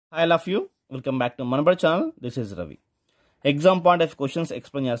I love you. Welcome back to manabadi channel. This is Ravi. Exam point of questions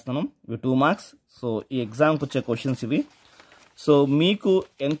explain చేస్తాను. ఇవి 2 marks. So ఈ exam కి వచ్చే questions ఇవి. So మీకు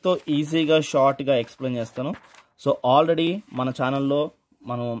ఎంతో ఈజీగా షార్ట్ గా ఎక్స్ప్లెయిన్ చేస్తాను. సో ఆల్రెడీ మన ఛానల్లో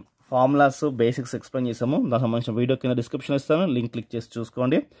మనం ఫార్ములాస్ బేసిక్స్ ఎక్స్ప్లెయిన్ చేసాము. దానికి సంబంధించిన వీడియో కింద డిస్క్రిప్షన్ ఇస్తాను. లింక్ క్లిక్ చేసి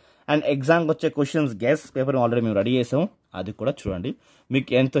చూసుకోండి. అండ్ ఎగ్జామ్కి వచ్చే క్వశ్చన్స్ గెస్ పేపర్ ఆల్రెడీ మేము రెడీ చేసాము. అది కూడా చూడండి, మీకు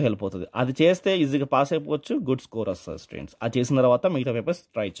ఎంతో హెల్ప్ అవుతుంది. అది చేస్తే ఈజీగా పాస్ అయిపోవచ్చు, గుడ్ స్కోర్ వస్తుంది స్టూడెంట్స్. అది చేసిన తర్వాత మిగతా పేపర్స్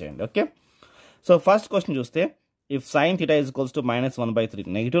ట్రై చేయండి. ఓకే, సో ఫస్ట్ క్వశ్చన్ చూస్తే, if sine theta is equals to -1/3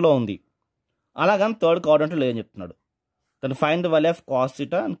 నెగిటివ్లో ఉంది, అలాగని థర్డ్ క్వాడ్రంట్లో లేదని చెప్తున్నాడు. దాన్ని find the value of cos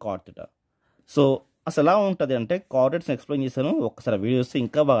theta and cot theta. So అసలు ఎలా ఉంటుంది అంటే, కోఆర్డినేట్స్ని ఎక్స్ప్లెయిన్ చేశాను, ఒక్కసారి వీడియో వస్తే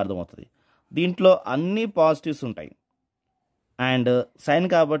ఇంకా బాగా అర్థమవుతుంది. దీంట్లో అన్ని పాజిటివ్స్ ఉంటాయి అండ్ సైన్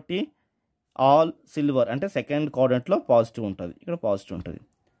కాబట్టి ఆల్ సిల్వర్ అంటే సెకండ్ కోఆర్డినేట్లో పాజిటివ్ ఉంటుంది, ఇక్కడ పాజిటివ్ ఉంటుంది.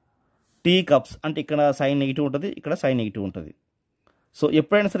 టీ కప్స్ అంటే ఇక్కడ సైన్ నెగిటివ్ ఉంటుంది, ఇక్కడ సైన్ నెగిటివ్ ఉంటుంది. సో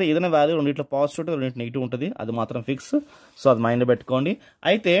ఎప్పుడైనా సరే ఏదైనా వాల్యూ రెండింటిలో పాజిటివ్ ఉంటుంది, రెండింటి నెగిటివ్ ఉంటుంది, అది మాత్రం ఫిక్స్. సో అది మైండ్లో పెట్టుకోండి.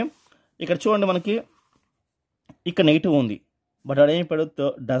 అయితే ఇక్కడ చూడండి, మనకి ఇక్కడ నెగిటివ్ ఉంది, బట్ అక్కడ ఏం చెప్పాడు,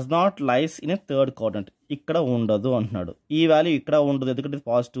 does not lies in a third coordinate, ఇక్కడ ఉండదు అంటున్నాడు. ఈ వాల్యూ ఇక్కడ ఉండదు ఎందుకంటే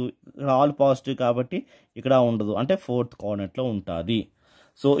పాజిటివ్, ఇక్కడ ఆల్ పాజిటివ్ కాబట్టి ఇక్కడ ఉండదు, అంటే ఫోర్త్ కోఆర్డినేట్లో ఉంటుంది.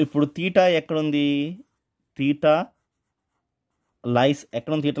 సో ఇప్పుడు థీటా ఎక్కడుంది, థీటా లైస్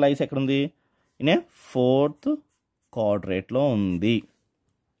ఎక్కడుంది, థీటా లైస్ ఎక్కడుంది, ఇన్ ఏ ఫోర్త్ కోఆర్డినేట్లో ఉంది.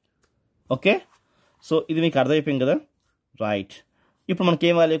 ఓకే, సో ఇది మీకు అర్థమైపోయింది కదా, రైట్. ఇప్పుడు మనకి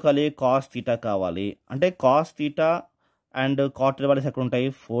ఏం వాల్యూ కావాలి, కాస్ థీటా కావాలి. అంటే cos theta and cot theta values ఎక్కడ ఉంటాయి,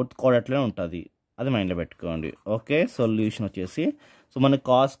 ఫోర్త్ కోఆర్డినేట్లోనే ఉంటుంది, అది మైండ్లో పెట్టుకోండి. ఓకే, సొల్యూషన్ వచ్చేసి, సో మనకి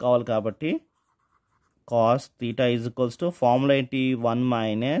కాస్ కావాలి కాబట్టి cos theta is equals to formula ఏంటి, 1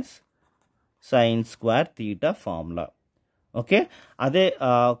 - sine square theta formula. Okay, అదే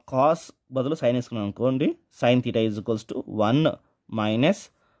కాస్ బదులు సైన్ వేసుకున్నాం అనుకోండి, sine theta is equals to 1 -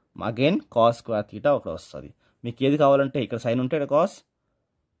 again cos square theta ఒకటి వస్తుంది. మీకు ఏది కావాలంటే ఇక్కడ సైన్ ఉంటే ఇక్కడ కాస్,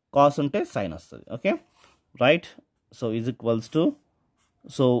 కాస్ ఉంటే సైన్ వస్తుంది. Okay, right. So is equals to,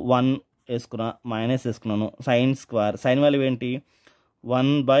 so 1 వేసుకున్నా, మైనస్ వేసుకున్నాను, సైన్ స్క్వేర్, సైన్ వాల్యూ ఏంటి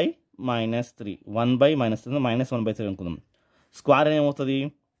 1/-3, 1/-3 -1/3 అనుకుందాం. స్క్వేర్ ఏమవుతుంది,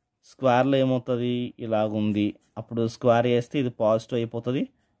 స్క్వేర్లో ఏమవుతుంది, ఇలాగుంది, అప్పుడు స్క్వేర్ చేస్తే ఇది పాజిటివ్ అయిపోతుంది,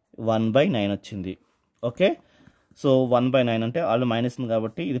 1/9 వచ్చింది. ఓకే, సో 1/9 అంటే ఆల్రెడీ మైనస్ ఉంది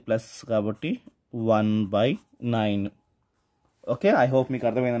కాబట్టి ఇది ప్లస్ కాబట్టి 1/9. ఓకే, ఐ హోప్ మీకు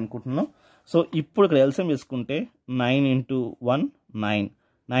అర్థమైంది అనుకుంటున్నాను. సో ఇప్పుడు ఇక్కడ ఎల్సిఎం చేసుకుంటే 9 × 1 9,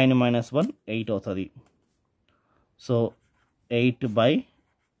 9 - 1 8 అవుతుంది. So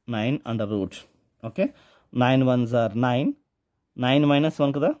 8/9 under root. Okay, 9 1s are 9, 9 -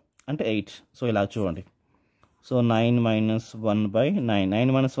 1 కదా అంటే 8. సో ఇలా చూడండి, సో 9 - 1/9, 9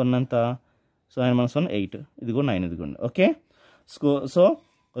 - 1 అంత, సో 9 - 1 8, ఇది కూడా 9, ఇది కూడా. ఓకే, సో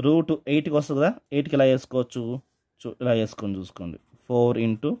రూట్ 8కి వస్తుంది కదా, 8కి ఇలా వేసుకోవచ్చు, ఇలా వేసుకొని చూసుకోండి, 4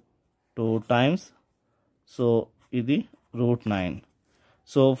 × 2 times, సో ఇది రూట్ 9.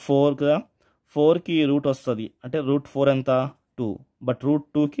 సో 4 కదా, 4కి రూట్ వస్తుంది అంటే రూట్ 4 ఎంత 2, బట్ రూట్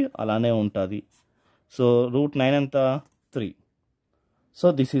 2కి అలానే ఉంటుంది. సో రూట్ 9 ఎంత 3. So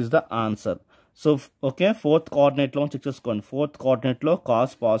this is the answer. So okay, fourth కోఆర్డినేట్లో check చేసుకోండి. ఫోర్త్ కోఆర్డినేట్లో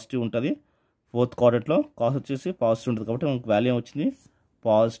కాస్ పాజిటివ్ ఉంటుంది, ఫోర్త్ కోఆర్డినేట్లో కాస్ వచ్చేసి పాజిటివ్ ఉంటుంది కాబట్టి మనకు వాల్యూ వచ్చింది,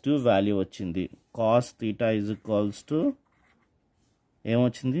 పాజిటివ్ వాల్యూ వచ్చింది. Cos theta is equals to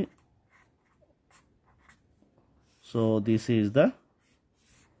ఏమొచ్చింది, so this is the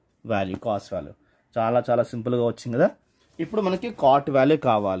value, cos value. చాలా చాలా సింపుల్గా వచ్చింది కదా. ఇప్పుడు మనకి కాట్ వాల్యూ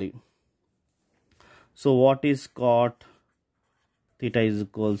కావాలి. So what is cot theta is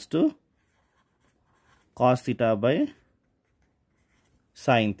equals to cos theta by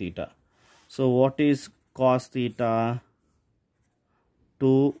sine theta. So what is cos theta,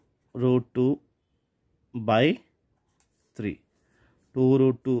 2√2/3,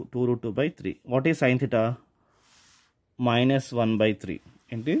 2√2/3. What is sine theta, -1/3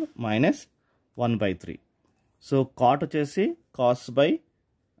 ఏంటి, -1/3. So cot వచ్చేసి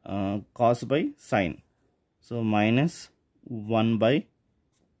cos by sine, so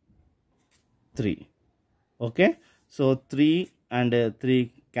 -1/3. Okay, so 3 and 3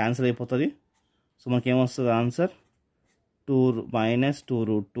 cancel అయిపోతుంది. So మనకి ఏమొస్తుంది answer,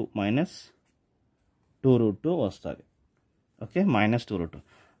 2√2 వస్తుంది. Okay, -2√2.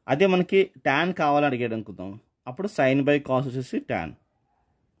 అదే మనకి tan కావాలని అడిగాడు అనుకుందాం, అప్పుడు సైన్ బై కాస్ వచ్చేసి ట్యాన్.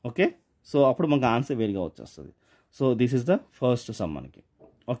 ఓకే, సో అప్పుడు మనకు ఆన్సర్ వేరుగా వచ్చేస్తుంది. So this is the first some మనకి.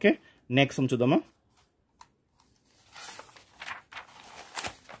 ఓకే, నెక్స్ట్ సమ్ చూద్దామా.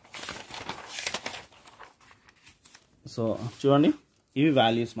 సో చూడండి, ఇవి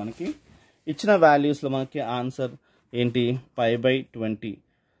వాల్యూస్ మనకి ఇచ్చిన వాల్యూస్లో మనకి ఆన్సర్ ఏంటి, 5/20.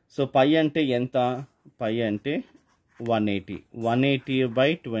 సో పై అంటే ఎంత, పై అంటే 180,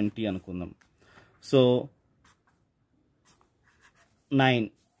 180/20 అనుకుందాం. సో 9,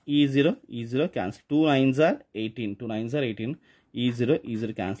 ఈ zero cancel, 2 9s are 18, 2 9s are 18, ఈ జీరో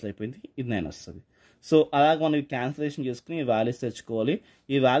క్యాన్సిల్ అయిపోయింది, ఇది 9 వస్తుంది. సో అలాగ మనం క్యాన్సిలేషన్ చేసుకుని ఈ వాల్యూస్ తెచ్చుకోవాలి.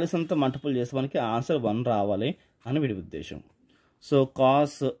 ఈ వాల్యూస్ అంతా మల్టిపుల్ చేస్తే మనకి ఆన్సర్ 1 రావాలి అని వీడి ఉద్దేశం. సో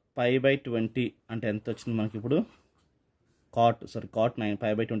కాస్ π/20 అంటే ఎంత వచ్చింది మనకి ఇప్పుడు, కాట్ 9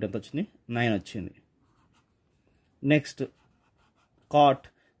 π/20 ఎంత వచ్చింది, 9 వచ్చింది. నెక్స్ట్ కాట్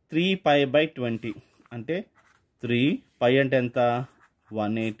 3π/20 అంటే 3 π అంటే ఎంత,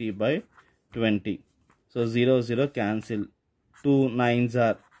 180/20. So 0 cancel, 2 9s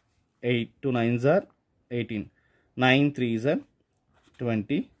are 8, 2 9s are 18, 9 3s are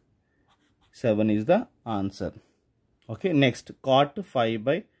 27 is the answer. Okay, next cot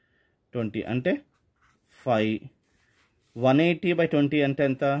 5/20 అంటే 5, 180/20 అంటే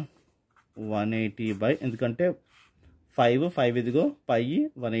ఎంత, 180 ఎందుకంటే 5 ఇదిగో, పై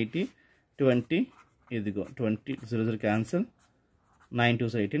 180, 20 ఇదిగో 20, 0 cancel, 9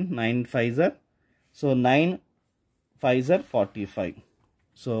 2s are 18, 9 5s are, so 9 5s are 45.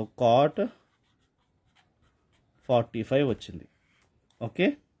 So cot 45 వచ్చింది. ఓకే,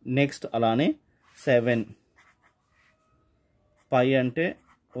 నెక్స్ట్ అలానే 7 పై అంటే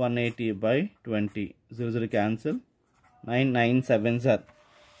 180/20, 0 cancel, 9 7s are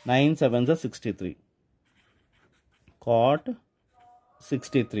 63, cot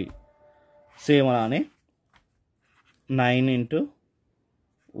 63. Same అలానే 9 into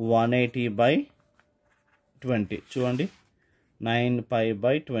 180/20 చూడండి,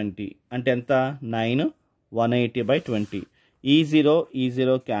 9π/20 అంటే ఎంత, 9 180/20, ఈ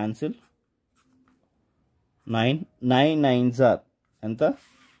జీరో క్యాన్సిల్, 9 9s are ఎంత,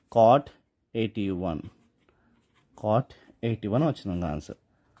 కాట్ 81 వచ్చింది answer.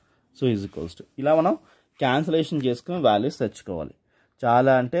 So is equals to, ఇలా మనం క్యాన్సిలేషన్ చేసుకుని వాల్యూస్ తెచ్చుకోవాలి.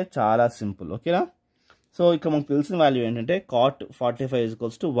 చాలా అంటే చాలా సింపుల్. ఓకేనా. సో ఇక్కడ మనకు తెలిసిన వాల్యూ ఏంటంటే cot 45 is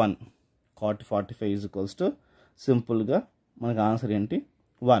equals to 1, cot 45 is equals to సింపుల్గా మనకు ఆన్సర్ ఏంటి,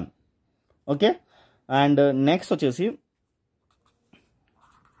 1. ఓకే, అండ్ నెక్స్ట్ వచ్చేసి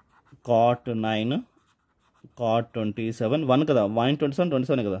కాట్ 9, కాట్ 27, 1 కదా, 1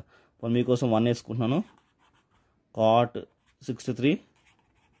 27 కదా, ఇప్పుడు మీకోసం 1 వేసుకుంటున్నాను, కాట్ 63,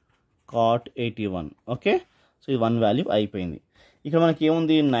 కాట్ 81. ఓకే, సో ఇది 1 వాల్యూ అయిపోయింది. ఇక్కడ మనకి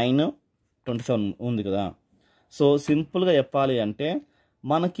ఏముంది, 9 27 ఉంది కదా. సో సింపుల్గా చెప్పాలి అంటే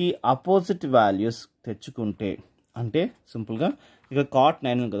మనకి అపోజిట్ వాల్యూస్ తెచ్చుకుంటే, అంటే సింపుల్గా ఇక్కడ కాట్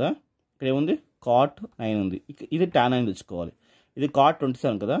 9 ఉంది కదా, ఇక్కడ ఏముంది, కాట్ 9 ఉంది, ఇది tan 9 తెచ్చుకోవాలి. ఇది కాట్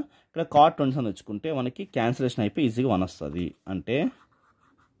 27 కదా, ఇక్కడ కాట్ 27 తెచ్చుకుంటే మనకి క్యాన్సిలేషన్ అయిపోయి ఈజీగా 1 వస్తుంది. అంటే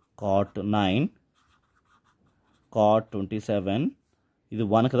కాట్ 9 కాట్ 27, ఇది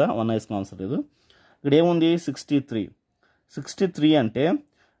 1 కదా, 1 వేసుకుని అవసరం లేదు. ఇక్కడ ఏముంది, 63 అంటే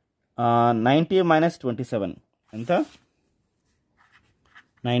 90 - 27 ఎంత,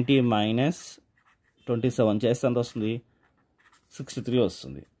 90 - 27 చేస్తే ఎంత వస్తుంది, 63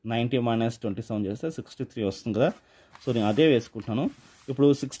 వస్తుంది. 90 - 27 చేస్తే 63 వస్తుంది కదా. సో నేను అదే వేసుకుంటున్నాను. ఇప్పుడు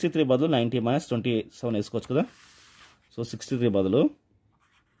 63 బదులు 90 - 27 వేసుకోవచ్చు కదా. సో 63 బదులు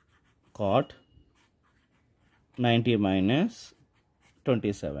కాట్ 90 -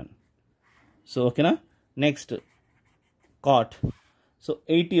 27. సో ఓకేనా. నెక్స్ట్ కాట్, సో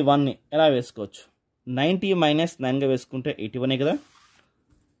 81ని ఎలా వేసుకోవచ్చు, 90 - 9గా వేసుకుంటే 81 కదా,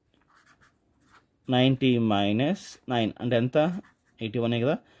 90 - 9 అంటే ఎంత, 81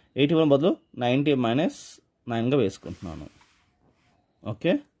 కదా, 81 బదులు 90 - 9గా వేసుకుంటున్నాను.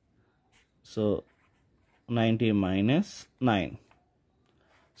 Okay, so 90 - 9.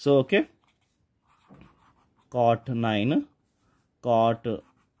 So okay, cot 9 cot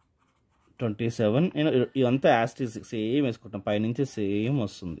 27, నేను ఇదంతా యాస్టిస్ సేమ్ వేసుకుంటాం, పైనుంచి సేమ్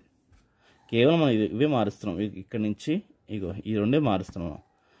వస్తుంది. కేవలం మనం ఇవే మారుస్తున్నాం, ఇక్కడ నుంచి ఇగో ఈ రెండే మారుస్తున్నాం.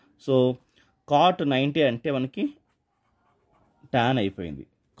 సో కాట్ 90 అంటే మనకి tan అయిపోయింది,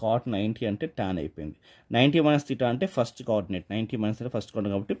 కాట్ 90 అంటే tan అయిపోయింది. 90 - θ అంటే ఫస్ట్ కోఆర్డినేట్, 90 - θ ఫస్ట్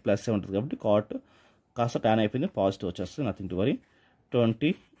కోఆర్డినేట్ కాబట్టి ప్లస్ ఉంటుంది, కాబట్టి కాట్ కాస్త tan అయిపోయింది, పాజిటివ్ వచ్చేస్తుంది, నథింగ్ టు వరీ.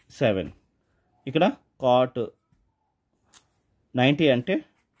 27 ఇక్కడ కాట్ 90 అంటే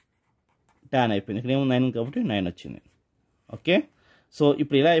tan అయిపోయింది, ఇక్కడ ఏమో 9 కాబట్టి 9 వచ్చింది. ఓకే, సో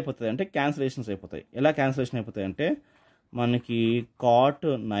ఇప్పుడు ఎలా అయిపోతుంది అంటే క్యాన్సిలేషన్స్ అయిపోతాయి. ఎలా క్యాన్సిలేషన్ అయిపోతాయి అంటే మనకి కాట్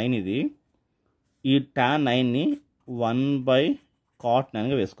 9 ఇది, ఈ tan 9ని 1/cot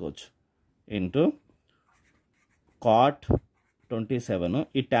 9గా వేసుకోవచ్చు, ఇంటూ cot 27,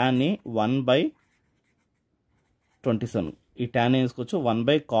 ఈ tanని 1/27 ఈ tan వేసుకోవచ్చు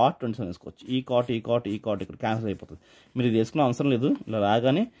 1/cot 27 వేసుకోవచ్చు. ఈ cot ఇక్కడ క్యాన్సిల్ అయిపోతుంది. మీరు ఇది వేసుకున్న అవసరం లేదు. ఇలా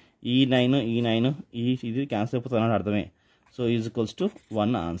రాగానే ఈ 9 ఇది క్యాన్సిల్ అయిపోతుంది అని అర్థమే. So is equals to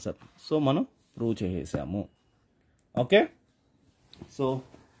 1 answer. So మనం ప్రూవ్ చేసేసాము. ఓకే, సో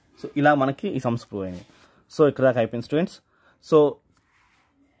ఇలా మనకి ఈ సమ్స్ ప్రూవ్ అయింది. సో ఇక్కడ దాకా అయిపోయింది స్టూడెంట్స్.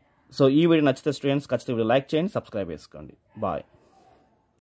 సో ఈ వీడియో నచ్చితే స్టూడెంట్స్ ఖచ్చితంగా లైక్ చేయండి, సబ్స్క్రైబ్ చేసుకోండి. బాయ్.